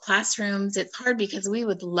virtual classrooms. It's hard because we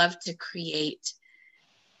would love to create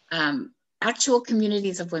actual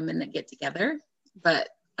communities of women that get together. But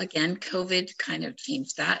again, COVID kind of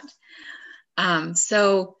changed that.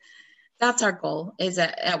 So that's our goal, is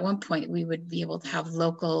that at one point we would be able to have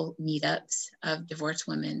local meetups of divorced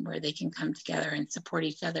women where they can come together and support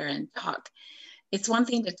each other and talk. It's one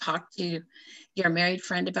thing to talk to your married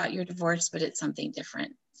friend about your divorce, but it's something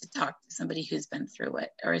different to talk to somebody who's been through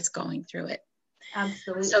it or is going through it.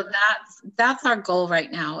 Absolutely. So that's our goal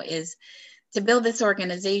right now, is to build this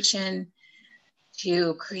organization,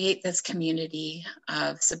 to create this community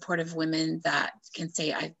of supportive women that can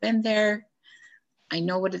say, I've been there, I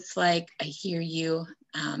know what it's like, I hear you.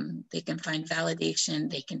 They can find validation,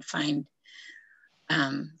 they can find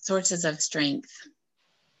sources of strength.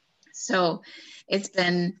 So it's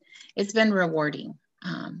been rewarding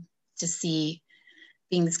to see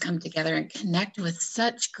things come together and connect with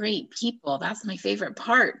such great people. That's my favorite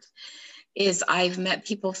part, is I've met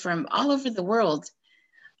people from all over the world.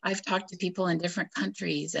 I've talked to people in different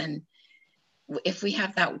countries, and if we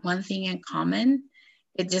have that one thing in common,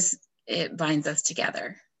 it binds us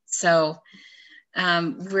together. So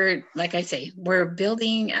we're, like I say, we're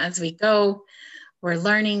building as we go. We're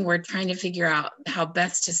learning, we're trying to figure out how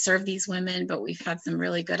best to serve these women, but we've had some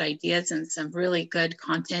really good ideas and some really good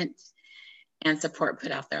content and support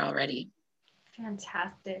put out there already.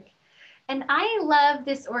 Fantastic. And I love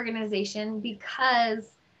this organization because,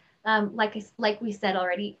 like we said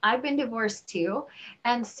already, I've been divorced too.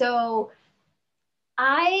 And so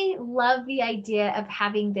I love the idea of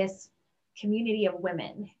having this community of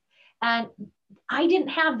women. And I didn't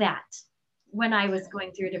have that when I was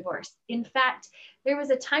going through a divorce. In fact, there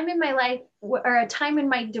was a time in my life, or a time in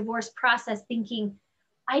my divorce process, thinking,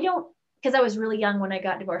 because I was really young when I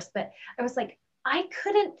got divorced, but I was like, I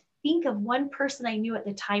couldn't think of one person I knew at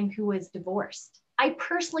the time who was divorced. I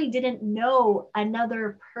personally didn't know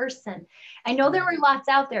another person. I know there were lots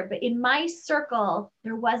out there, but in my circle,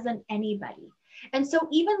 there wasn't anybody. And so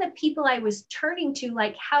even the people I was turning to,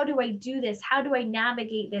 like, how do I do this? How do I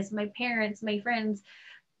navigate this? My parents, my friends,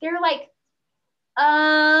 they're like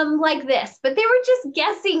this, but they were just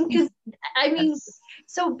guessing, because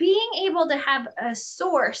so being able to have a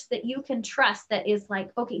source that you can trust, that is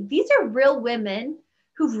like, okay, these are real women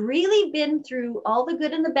who've really been through all the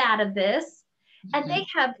good and the bad of this. And they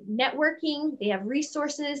have networking, they have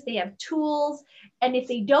resources, they have tools. And if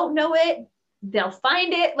they don't know it, they'll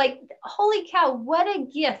find it. Like, holy cow, what a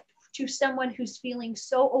gift to someone who's feeling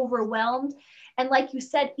so overwhelmed. And like you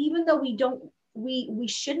said, even though we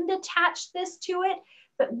shouldn't attach this to it,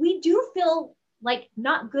 but we do feel like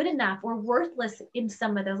not good enough or worthless in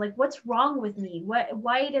some of those. Like, what's wrong with me?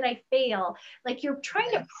 Why did I fail? Like, you're trying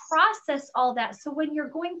to process all that. So when you're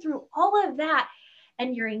going through all of that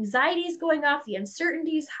and your anxiety is going off, the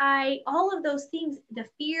uncertainty is high, all of those things, the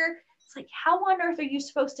fear, it's like, how on earth are you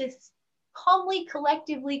supposed to calmly,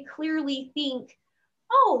 collectively, clearly think,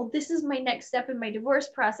 oh, this is my next step in my divorce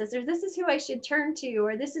process, or this is who I should turn to,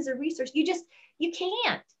 or this is a resource. You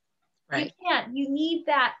can't. Right. You can't. You need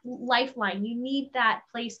that lifeline. You need that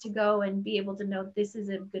place to go and be able to know this is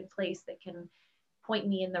a good place that can point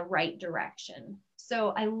me in the right direction.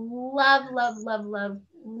 So I love, love, love, love,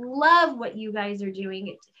 love what you guys are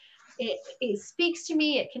doing. It speaks to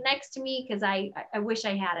me. It connects to me, because I wish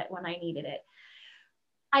I had it when I needed it.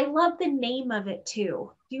 I love the name of it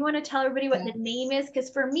too. do you want to tell everybody what the name is? Because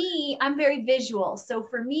for me, I'm very visual. So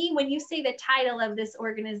for me, when you say the title of this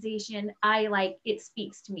organization, it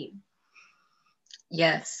speaks to me.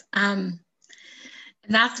 Yes. And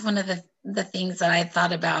that's one of the things that I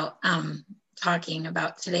thought about talking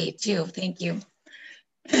about today too. Thank you.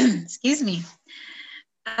 Excuse me.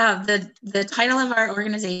 The title of our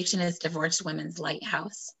organization is Divorced Women's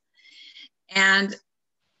Lighthouse. And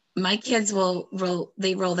my kids roll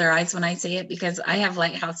their eyes when I say it, because I have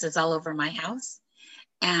lighthouses all over my house,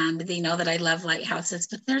 and they know that I love lighthouses,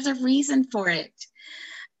 but there's a reason for it.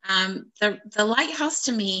 The lighthouse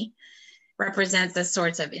to me represents a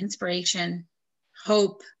source of inspiration,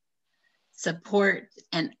 hope, support,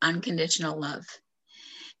 and unconditional love.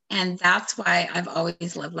 And that's why I've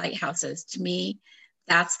always loved lighthouses. To me,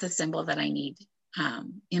 that's the symbol that I need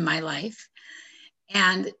in my life.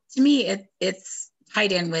 And to me, it's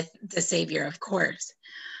tied in with the Savior, of course.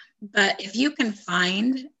 But if you can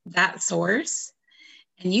find that source,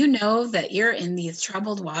 and you know that you're in these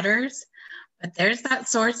troubled waters, but there's that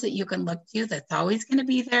source that you can look to that's always going to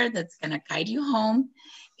be there, that's going to guide you home,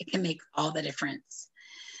 it can make all the difference.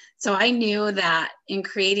 So I knew that in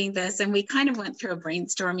creating this, and we kind of went through a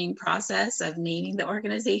brainstorming process of naming the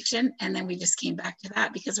organization, and then we just came back to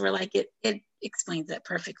that because we're like, it explains it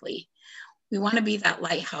perfectly. We want to be that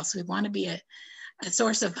lighthouse. We want to be a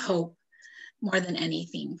source of hope more than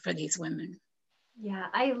anything for these women. Yeah,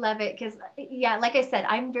 I love it because, yeah, like I said,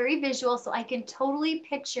 I'm very visual, so I can totally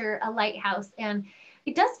picture a lighthouse, and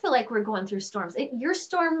it does feel like we're going through storms. Your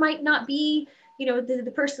storm might not be,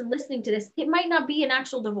 the person listening to this, it might not be an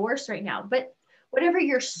actual divorce right now, but whatever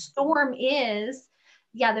your storm is,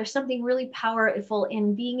 yeah, there's something really powerful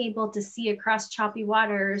in being able to see across choppy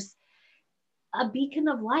waters a beacon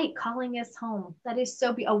of light calling us home. That is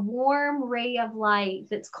a warm ray of light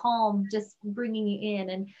that's calm, just bringing you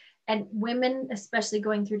in. And women, especially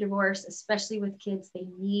going through divorce, especially with kids, they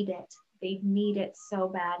need it. They need it so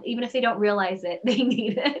bad. Even if they don't realize it, they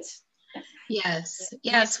need it.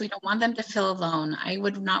 Yes. We don't want them to feel alone. I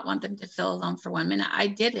would not want them to feel alone for 1 minute. I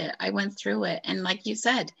did it. I went through it. And like you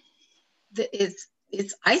said,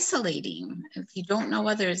 it's isolating if you don't know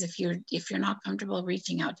others, if you're not comfortable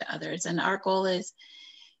reaching out to others. And our goal is,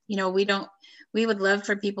 we would love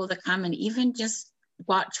for people to come and even just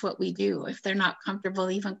watch what we do if they're not comfortable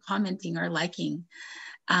even commenting or liking,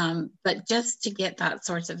 but just to get that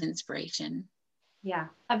source of inspiration. Yeah,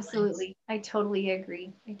 absolutely. I totally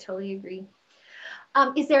agree.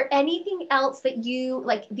 Is there anything else that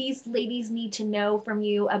these ladies need to know from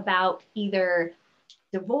you about either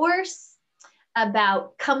divorce,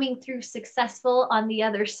 about coming through successful on the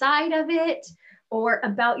other side of it, or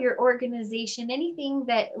about your organization? Anything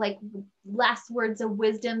that, last words of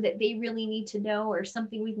wisdom that they really need to know, or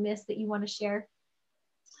something we've missed that you want to share?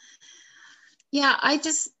 Yeah, I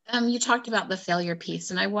just, you talked about the failure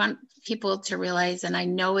piece, and I want people to realize, and I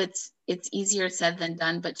know it's easier said than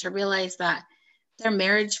done, but to realize that their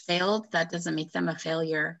marriage failed, that doesn't make them a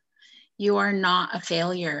failure. You are not a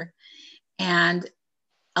failure. And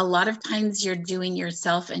a lot of times you're doing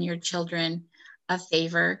yourself and your children a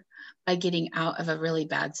favor by getting out of a really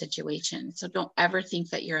bad situation. So don't ever think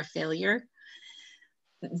that you're a failure.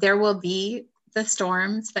 There will be the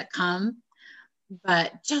storms that come,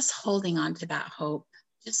 but just holding on to that hope,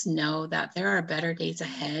 just know that there are better days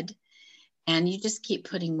ahead, and you just keep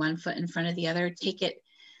putting one foot in front of the other. Take it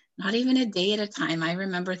not even a day at a time. I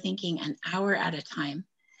remember thinking an hour at a time.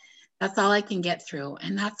 That's all I can get through,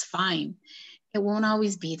 and that's fine. It won't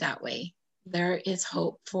always be that way. There is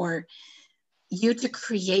hope for you to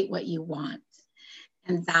create what you want.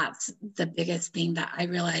 And that's the biggest thing that I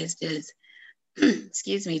realized is,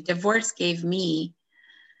 excuse me, divorce gave me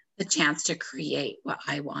the chance to create what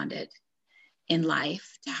I wanted in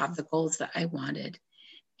life, to have the goals that I wanted,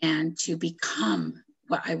 and to become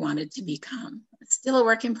what I wanted to become. It's still a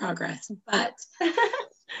work in progress, but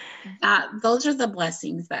those are the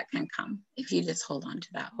blessings that can come if you just hold on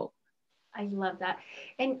to that hope. I love that.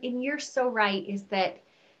 And you're so right, is that,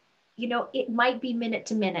 it might be minute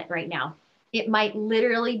to minute right now. It might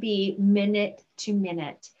literally be minute to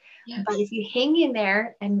minute. Yes. But if you hang in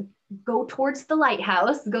there and go towards the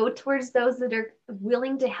lighthouse, go towards those that are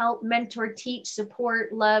willing to help, mentor, teach,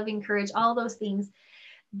 support, love, encourage, all those things,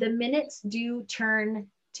 the minutes do turn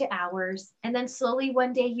to hours. And then slowly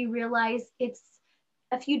one day you realize it's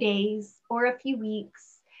a few days or a few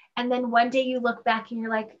weeks. And then one day you look back and you're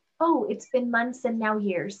like, oh, it's been months and now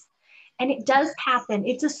years. And it does happen.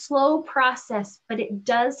 It's a slow process, but it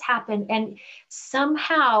does happen. And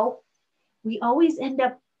somehow we always end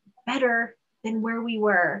up better than where we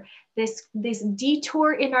were. This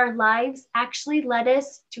detour in our lives actually led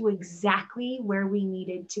us to exactly where we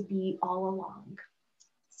needed to be all along.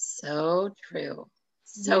 So true.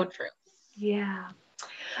 So true. Yeah.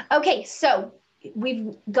 Okay, so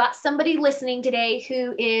we've got somebody listening today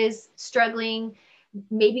who is struggling,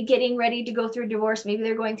 maybe getting ready to go through divorce. Maybe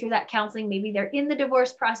they're going through that counseling. Maybe they're in the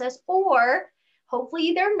divorce process, or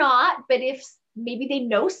hopefully they're not. But if maybe they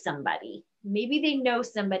know somebody,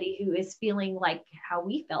 who is feeling like how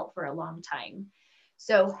we felt for a long time.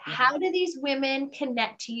 So how do these women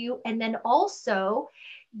connect to you? And then also,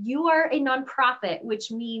 you are a nonprofit, which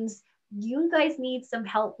means you guys need some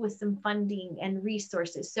help with some funding and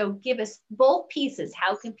resources. So give us both pieces.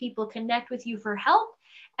 How can people connect with you for help?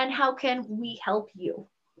 And how can we help you?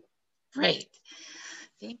 Great.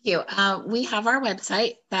 Thank you. We have our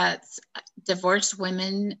website. That's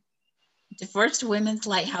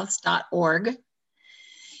divorcedwomenslighthouse.org.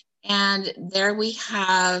 And there we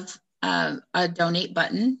have a donate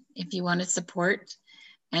button if you want to support.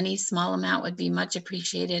 Any small amount would be much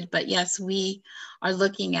appreciated. But yes, we are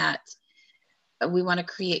looking at, we want to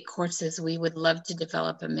create courses. We would love to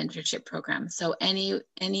develop a mentorship program. So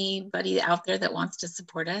anybody out there that wants to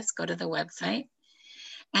support us, go to the website.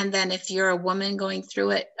 And then if you're a woman going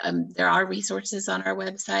through it, there are resources on our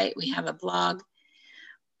website. We have a blog.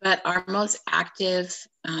 But our most active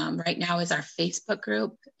right now is our Facebook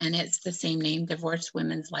group, and it's the same name, Divorced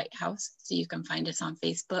Women's Lighthouse. So you can find us on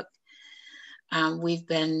Facebook. We've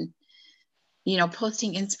been,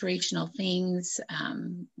 posting inspirational things.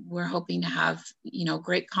 We're hoping to have,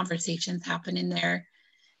 great conversations happen in there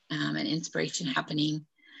and inspiration happening.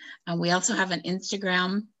 We also have an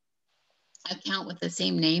Instagram account with the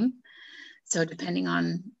same name. So depending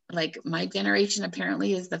on, like, my generation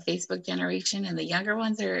apparently is the Facebook generation, and the younger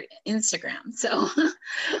ones are Instagram. So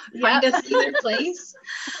find us either place.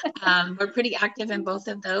 We're pretty active in both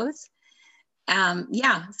of those.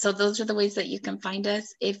 So those are the ways that you can find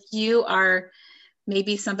us. If you are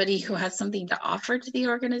maybe somebody who has something to offer to the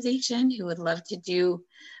organization, who would love to do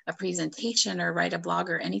a presentation or write a blog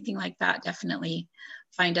or anything like that, definitely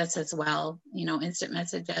find us as well. Instant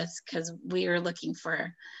message us, because we are looking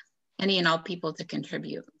for any and all people to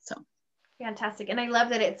contribute. So fantastic. And I love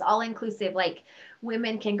that it's all inclusive. Like,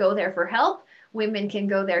 women can go there for help. Women can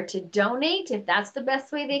go there to donate if that's the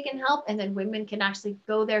best way they can help. And then women can actually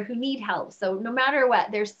go there who need help. So no matter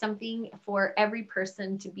what, there's something for every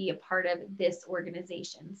person to be a part of this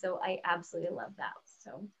organization. So I absolutely love that.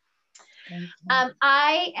 So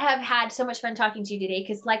I have had so much fun talking to you today,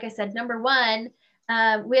 because like I said, number one,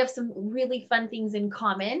 we have some really fun things in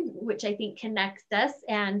common, which I think connects us,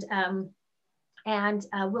 and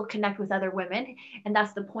we'll connect with other women. And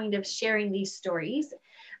that's the point of sharing these stories.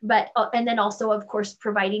 But, and then also, of course,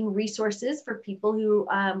 providing resources for people who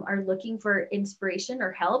are looking for inspiration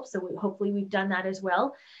or help. So hopefully we've done that as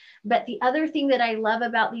well. But the other thing that I love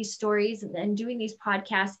about these stories and doing these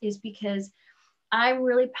podcasts is because I'm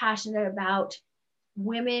really passionate about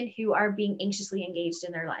women who are being anxiously engaged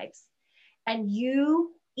in their lives. And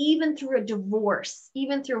you, even through a divorce,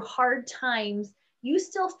 even through hard times, you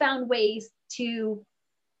still found ways to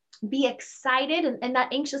be excited. And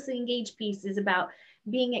that anxiously engaged piece is about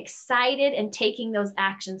being excited and taking those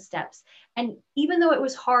action steps. And even though it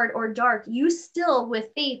was hard or dark, you still, with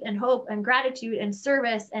faith and hope and gratitude and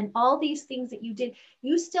service and all these things that you did,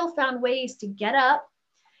 you still found ways to get up,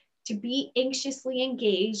 to be anxiously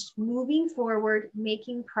engaged, moving forward,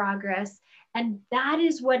 making progress. And that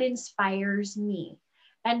is what inspires me.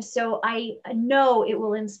 And so I know it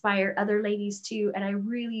will inspire other ladies too. And I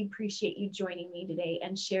really appreciate you joining me today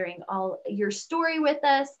and sharing all your story with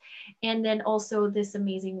us. And then also this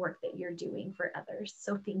amazing work that you're doing for others.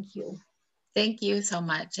 So thank you. Thank you so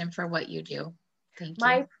much, and for what you do. Thank you.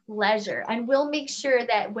 My pleasure. And we'll make sure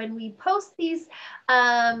that when we post these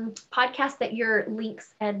podcasts, that your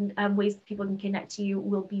links and ways people can connect to you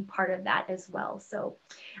will be part of that as well. So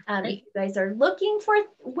if you guys are looking for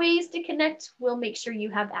ways to connect, we'll make sure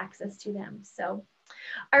you have access to them. So,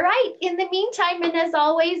 all right. In the meantime, and as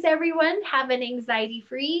always, everyone, have an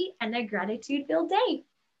anxiety-free and a gratitude-filled day.